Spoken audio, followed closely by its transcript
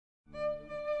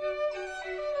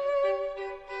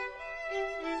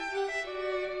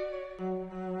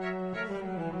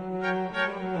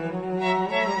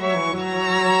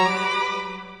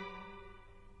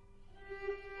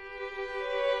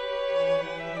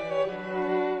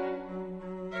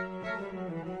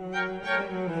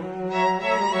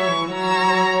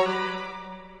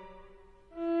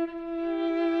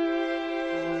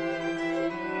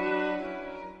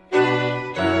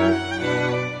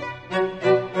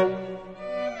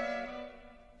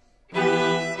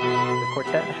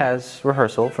quartet has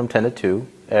rehearsal from 10 to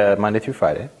 2, Monday through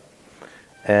Friday.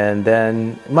 And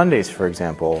then Mondays, for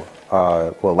example,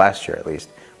 well, last year at least,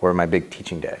 were my big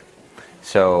teaching day.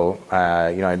 So,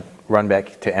 I'd run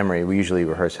back to Emory. We usually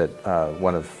rehearse at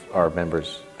one of our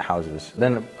members' houses.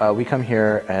 Then we come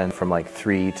here and from like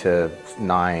 3 to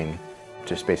 9,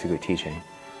 just basically teaching.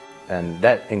 And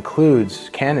that can include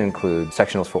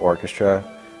sectionals for orchestra,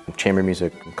 chamber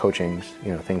music, coachings,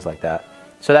 things like that.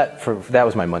 So that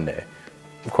was my Monday.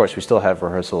 Of course, we still have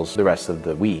rehearsals the rest of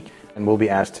the week, and we'll be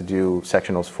asked to do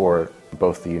sectionals for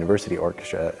both the university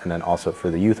orchestra and then also for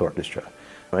the youth orchestra.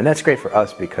 And that's great for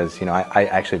us because, I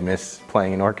actually miss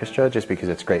playing in orchestra just because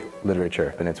it's great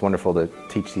literature. And it's wonderful to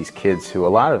teach these kids who, a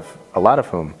lot of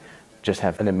whom just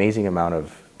have an amazing amount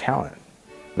of talent.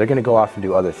 They're going to go off and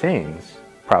do other things,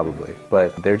 probably,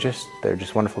 but they're just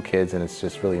wonderful kids, and it's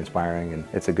just really inspiring, and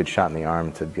it's a good shot in the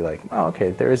arm to be like, oh, okay,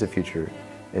 there is a future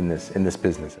in this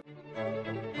business.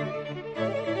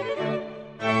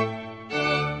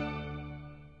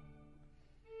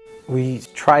 We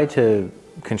try to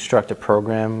construct a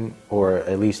program, or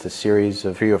at least a series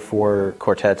of 3 or 4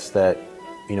 quartets that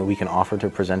we can offer to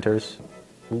presenters.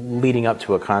 Leading up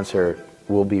to a concert,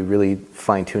 we'll be really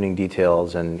fine-tuning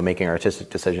details and making artistic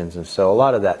decisions, and so a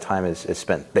lot of that time is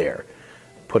spent there,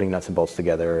 putting nuts and bolts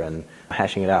together and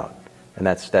hashing it out. And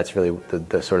that's really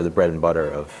the sort of the bread and butter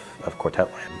of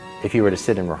quartet life. If you were to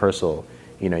sit in rehearsal,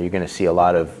 you're going to see a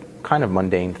lot of kind of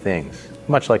mundane things,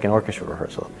 much like an orchestra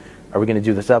rehearsal. Are we going to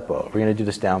do this up bow? Are we going to do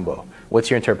this down bow? What's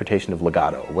your interpretation of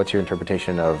legato? What's your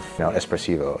interpretation of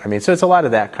espressivo? I mean, so it's a lot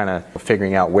of that kind of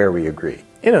figuring out where we agree.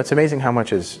 It's amazing how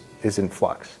much is in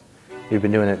flux. We've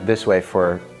been doing it this way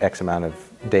for X amount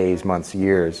of days, months,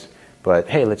 years, but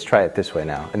hey, let's try it this way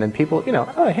now. And then people,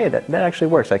 oh, hey, that actually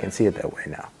works. I can see it that way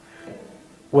now.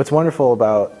 What's wonderful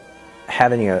about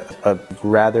having a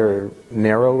rather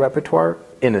narrow repertoire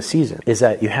in a season is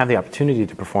that you have the opportunity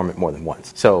to perform it more than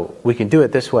once. So we can do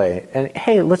it this way, and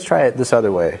hey, let's try it this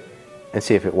other way and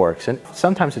see if it works. And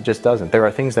sometimes it just doesn't. There are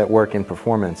things that work in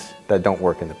performance that don't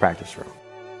work in the practice room.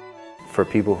 For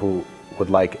people who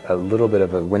would like a little bit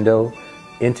of a window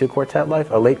into quartet life,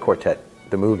 a late quartet,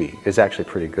 the movie, is actually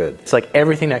pretty good. It's like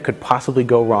everything that could possibly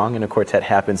go wrong in a quartet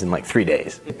happens in like 3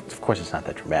 days. Of course, it's not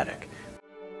that dramatic.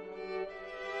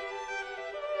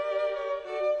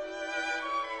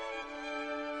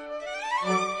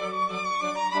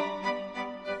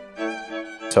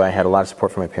 So I had a lot of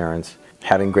support from my parents,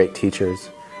 having great teachers,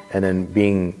 and then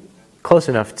being close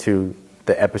enough to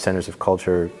the epicenters of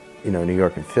culture, New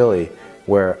York and Philly,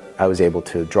 where I was able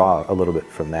to draw a little bit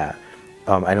from that.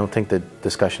 I don't think the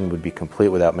discussion would be complete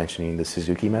without mentioning the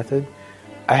Suzuki method.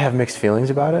 I have mixed feelings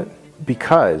about it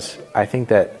because I think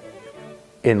that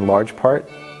in large part,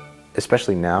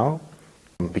 especially now,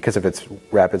 because of its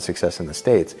rapid success in the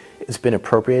States, it's been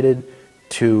appropriated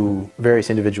to various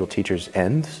individual teachers'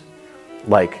 ends,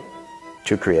 like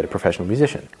to create a professional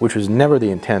musician, which was never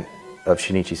the intent of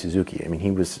Shinichi Suzuki. I mean,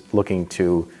 he was looking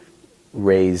to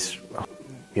raise,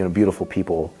 beautiful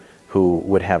people who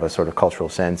would have a sort of cultural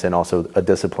sense and also a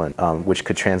discipline which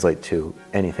could translate to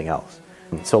anything else.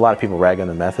 So a lot of people rag on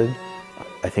the method.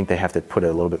 I think they have to put it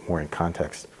a little bit more in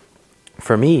context.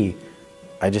 For me,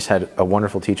 I just had a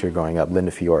wonderful teacher growing up,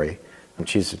 Linda Fiore.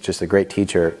 She's just a great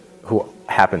teacher who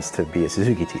happens to be a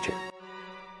Suzuki teacher.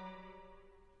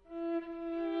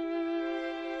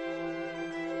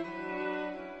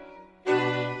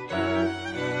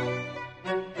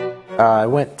 I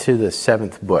went to the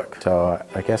 7th book, so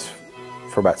I guess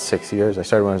for about 6 years. I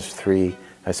started when I was 3.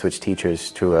 I switched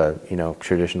teachers to a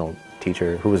traditional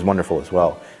teacher who was wonderful as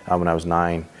well. When I was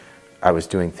 9, I was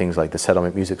doing things like the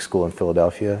Settlement Music School in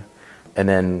Philadelphia, and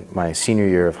then my senior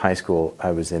year of high school,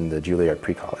 I was in the Juilliard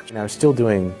Pre-College. And I was still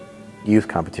doing youth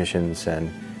competitions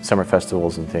and summer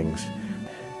festivals and things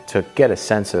to get a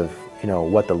sense of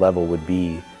what the level would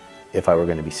be if I were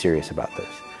going to be serious about this.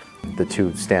 The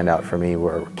 2 standout for me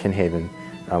were Kinhaven,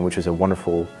 which was a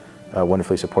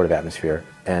wonderfully supportive atmosphere,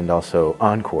 and also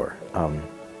Encore.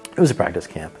 It was a practice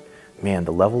camp. Man,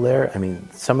 the level there, I mean,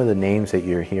 some of the names that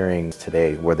you're hearing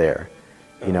today were there.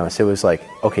 So it was like,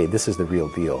 okay, this is the real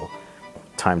deal.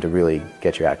 Time to really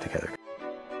get your act together.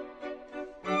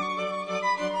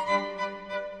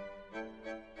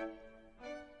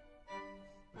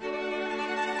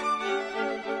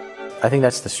 I think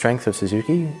that's the strength of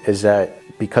Suzuki, is that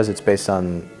because it's based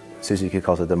on, Suzuki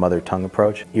calls it the mother tongue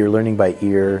approach, you're learning by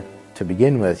ear to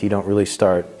begin with. You don't really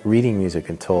start reading music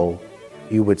until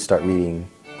you would start reading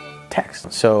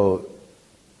text. So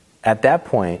at that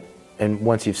point, and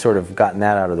once you've sort of gotten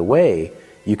that out of the way,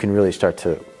 you can really start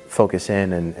to focus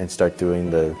in and start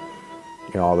doing the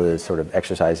all the sort of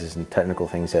exercises and technical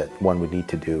things that one would need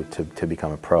to do to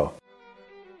become a pro.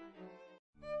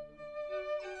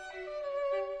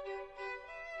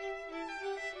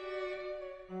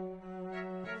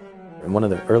 And one of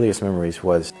the earliest memories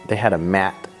was they had a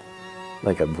mat,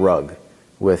 like a rug,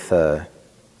 with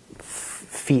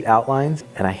feet outlines,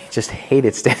 and I just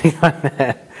hated standing on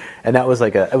that. And that was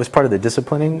like it was part of the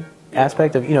disciplining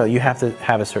aspect of, you have to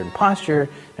have a certain posture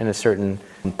and a certain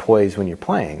poise when you're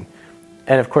playing.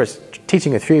 And of course,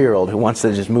 teaching a 3-year-old who wants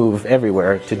to just move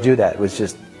everywhere to do that was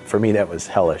just, for me, that was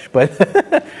hellish.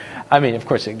 But I mean, of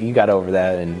course, you got over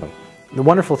that. And the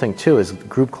wonderful thing too is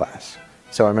group class.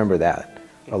 So I remember that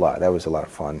a lot. That was a lot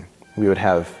of fun. We would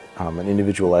have an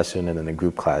individual lesson and then a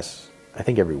group class, I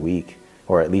think every week,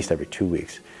 or at least every 2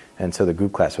 weeks. And so the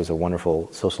group class was a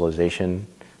wonderful socialization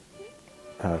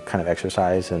kind of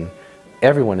exercise, and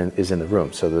everyone is in the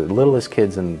room. So the littlest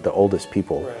kids and the oldest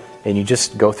people. Right. And you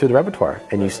just go through the repertoire,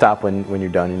 and you stop when you're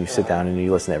done, and you sit down and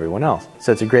you listen to everyone else.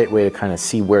 So it's a great way to kind of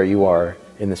see where you are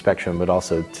in the spectrum, but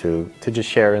also to just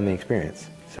share in the experience.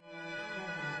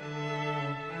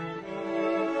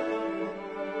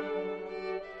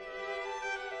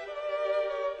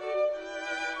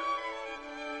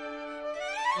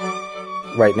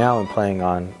 Right now I'm playing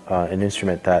on an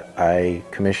instrument that I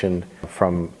commissioned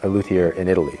from a luthier in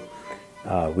Italy.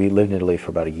 We lived in Italy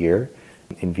for about a year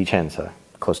in Vicenza,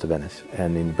 close to Venice.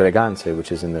 And in Breganze,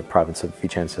 which is in the province of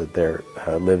Vicenza, there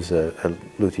lives a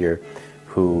luthier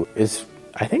who is,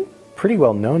 I think, pretty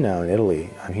well known now in Italy.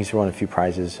 He's won a few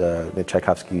prizes, the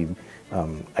Tchaikovsky,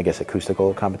 I guess,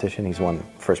 acoustical competition. He's won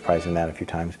first prize in that a few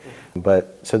times.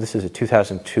 So this is a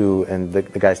 2002, and the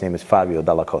guy's name is Fabio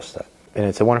Dalla Costa. And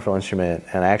it's a wonderful instrument,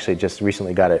 and I actually just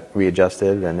recently got it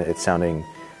readjusted, and it's sounding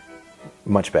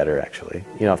much better, actually.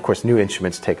 Of course, new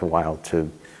instruments take a while to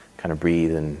kind of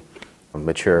breathe and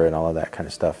mature and all of that kind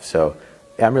of stuff. So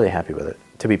yeah, I'm really happy with it.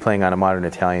 To be playing on a modern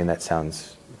Italian that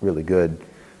sounds really good,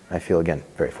 I feel, again,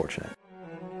 very fortunate.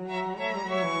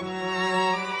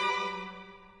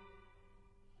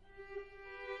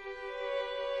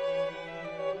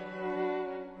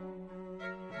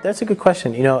 That's a good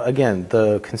question. Again,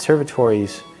 the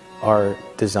conservatories are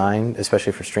designed,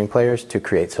 especially for string players, to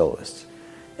create soloists.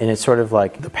 And it's sort of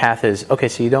like the path is, okay,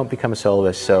 so you don't become a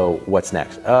soloist, so what's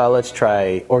next? Let's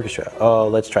try orchestra.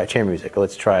 Let's try chamber music.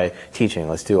 Let's try teaching.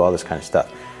 Let's do all this kind of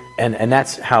stuff. And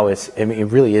that's how it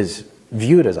really is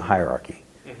viewed as a hierarchy.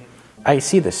 Mm-hmm. I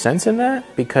see the sense in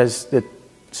that because the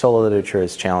solo literature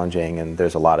is challenging and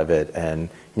there's a lot of it, and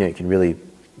you can really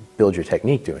build your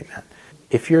technique doing that.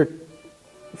 If you're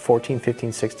 14,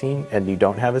 15, 16 and you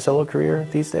don't have a solo career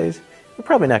these days, you're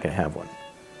probably not going to have one.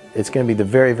 It's going to be the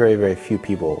very, very, very few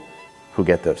people who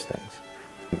get those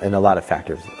things. And a lot of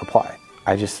factors apply.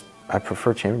 I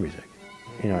prefer chamber music.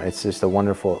 It's just a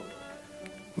wonderful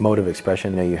mode of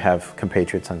expression. You have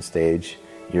compatriots on stage,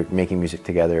 you're making music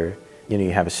together,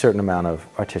 you have a certain amount of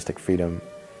artistic freedom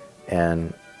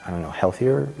and, I don't know,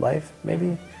 healthier life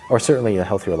maybe? Or certainly a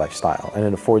healthier lifestyle. And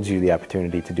it affords you the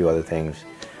opportunity to do other things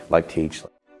like teach.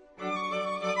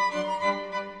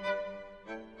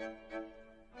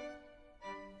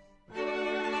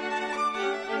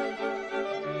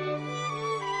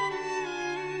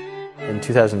 In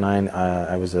 2009,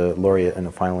 I was a laureate and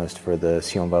a finalist for the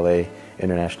Sion Ballet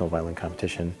International Violin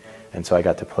Competition, and so I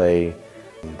got to play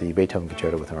the Beethoven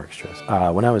Concerto with an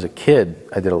orchestra. When I was a kid,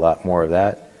 I did a lot more of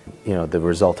that. The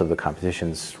result of the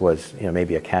competitions was,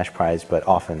 maybe a cash prize, but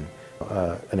often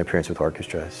an appearance with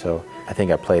orchestra. So I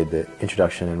think I played the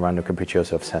introduction in Rondo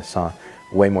Capriccioso of Saint-Saëns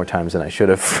way more times than I should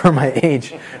have for my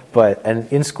age.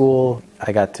 And in school,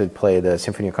 I got to play the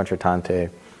Sinfonia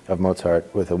Concertante of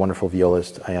Mozart with a wonderful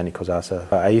violist, Ayani Kozasa.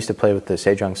 I used to play with the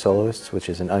Sejong Soloists, which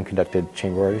is an unconducted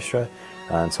chamber orchestra,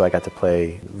 and so I got to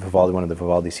play Vivaldi, one of the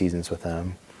Vivaldi seasons with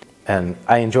them. And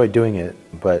I enjoyed doing it,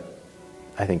 but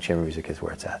I think chamber music is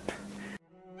where it's at.